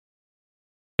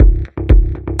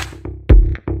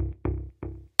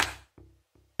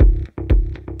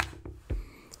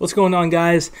What's going on,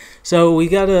 guys? So we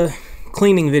got a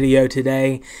cleaning video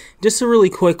today, just a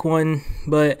really quick one,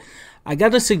 but I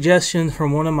got a suggestion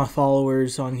from one of my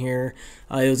followers on here.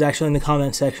 It was actually in the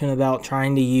comment section about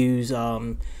trying to use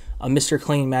a Mr.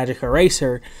 Clean magic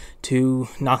eraser to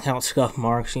knock out scuff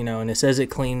marks, and it says it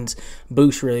cleans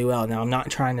boots really well. Now, I'm not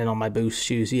trying it on my boost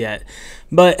shoes yet,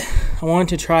 but I wanted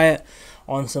to try it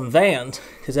on some Vans,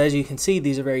 because as you can see,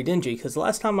 these are very dingy, because the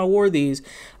last time I wore these,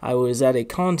 I was at a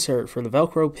concert for the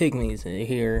Velcro Pygmies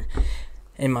here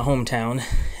in my hometown,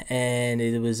 and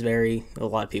it was a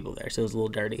lot of people there, so it was a little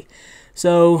dirty.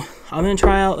 So I'm going to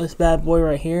try out this bad boy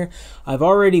right here. I've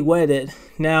already wet it.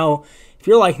 Now, if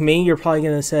you're like me, you're probably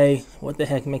going to say, what the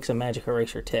heck makes a magic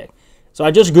eraser tick? So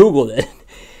I just Googled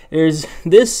it.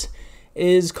 This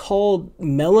is called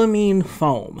melamine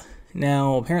foam.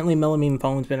 Now, apparently melamine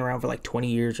foam's been around for like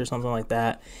 20 years or something like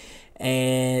that,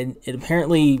 and it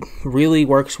apparently really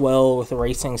works well with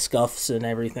erasing scuffs and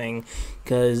everything,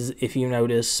 because if you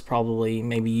notice, probably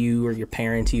maybe you or your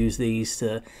parents use these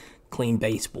to clean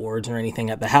baseboards or anything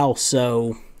at the house,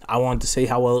 so I wanted to see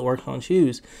how well it works on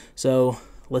shoes. So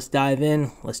let's dive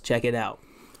in, let's check it out.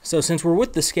 So since we're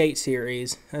with the skate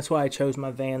series, that's why I chose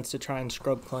my Vans to try and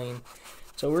scrub clean.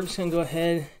 So we're just going to go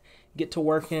ahead, get to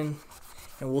working,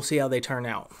 and we'll see how they turn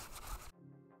out.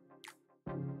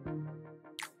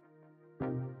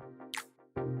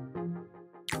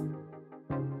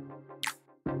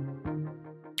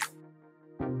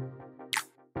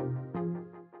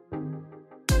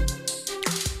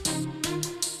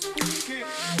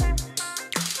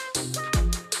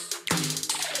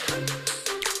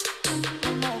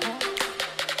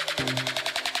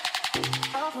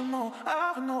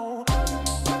 I know.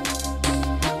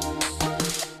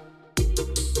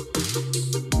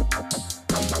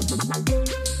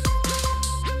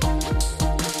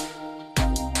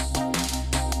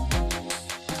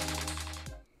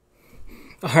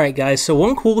 Alright guys, so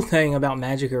one cool thing about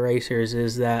magic erasers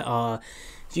is that,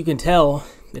 as you can tell,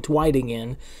 it's white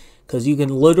again, because you can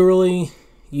literally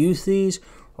use these,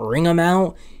 wring them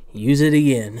out, use it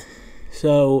again.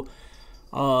 So,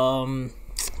 let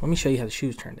me show you how the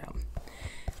shoes turned out.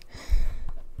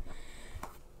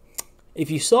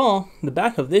 If you saw, the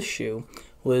back of this shoe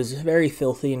was very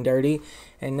filthy and dirty,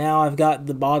 and now I've got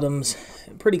the bottoms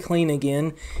pretty clean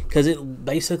again, because it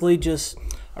basically just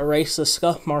erase the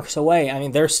scuff marks away. I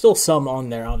mean, there's still some on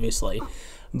there, obviously,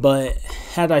 but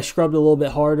had I scrubbed a little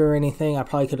bit harder or anything, I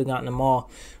probably could have gotten them all.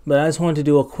 But I just wanted to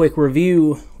do a quick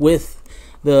review with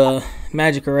the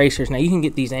magic erasers. Now, you can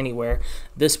get these anywhere.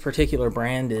 This particular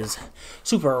brand is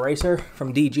Super Eraser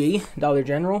from DG, Dollar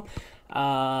General.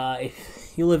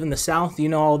 If you live in the South, you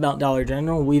know all about Dollar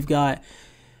General. We've got,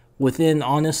 within,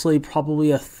 honestly,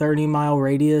 probably a 30-mile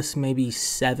radius, maybe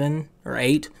 7 or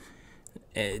 8.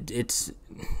 It's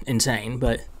insane,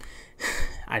 but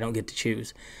I don't get to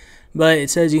choose. But it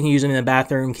says you can use them in the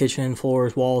bathroom, kitchen,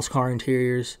 floors, walls, car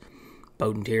interiors,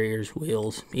 boat interiors,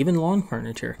 wheels, even lawn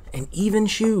furniture, and even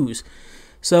shoes.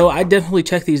 So I definitely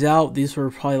check these out. These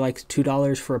were probably like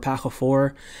 $2 for a pack of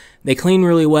 4. They clean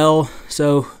really well.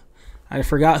 So I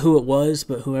forgot who it was,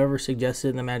 but whoever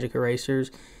suggested the magic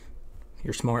erasers,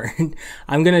 you're smart.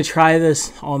 I'm gonna try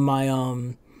this on my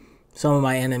some of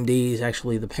my NMDs,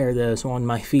 actually the pair that's on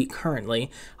my feet currently.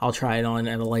 I'll try it on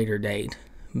at a later date.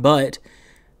 But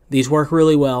these work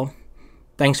really well.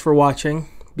 Thanks for watching.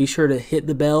 Be sure to hit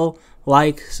the bell,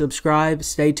 like, subscribe,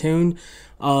 stay tuned.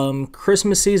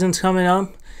 Christmas season's coming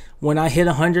up. When I hit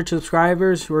 100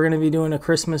 subscribers, we're going to be doing a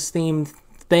Christmas themed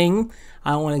thing.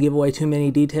 I don't want to give away too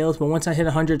many details, but once I hit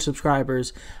 100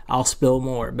 subscribers, I'll spill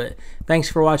more. But thanks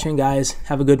for watching, guys.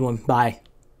 Have a good one. Bye.